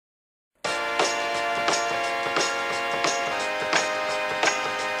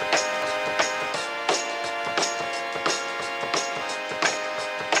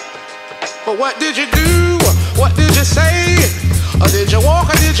What did you do? What did you say? Or did you walk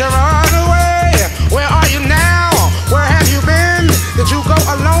or did you run away? Where are you now? Where have you been? Did you go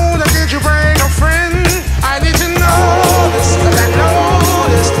alone or did you bring a friend? I need to know this, 'cause I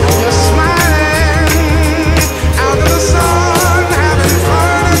noticed you're smiling out in the sun, having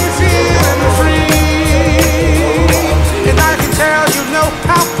fun and feeling free. And I can tell you know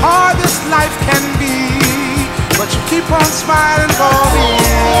how hard this life can be, but you keep on smiling for me.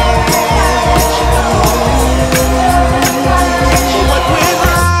 What went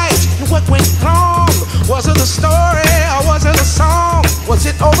right and what went wrong? Was it a story or was it a song? Was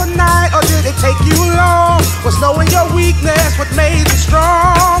it overnight or did it take you long? Was knowing your weakness what made you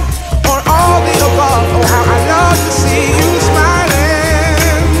strong? Or all the above? Oh, how I love to see you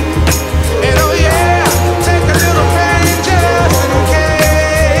smiling. And oh yeah, take a little pain just in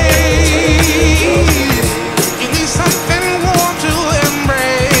case you need something warm to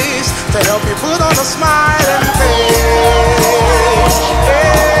embrace to help you put on a smiling face.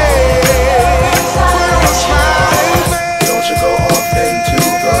 Hey, put on a smiling face. Don't you go off into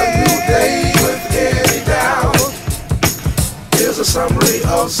the new day with any doubt. Here's a summary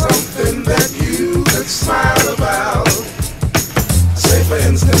of something that you could smile about. Say for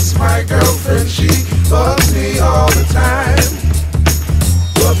instance, my girlfriend, she bugs me all the time.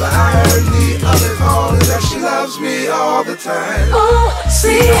 But the irony of it all is that she loves me all the time. Oh,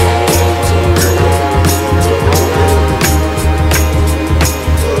 see.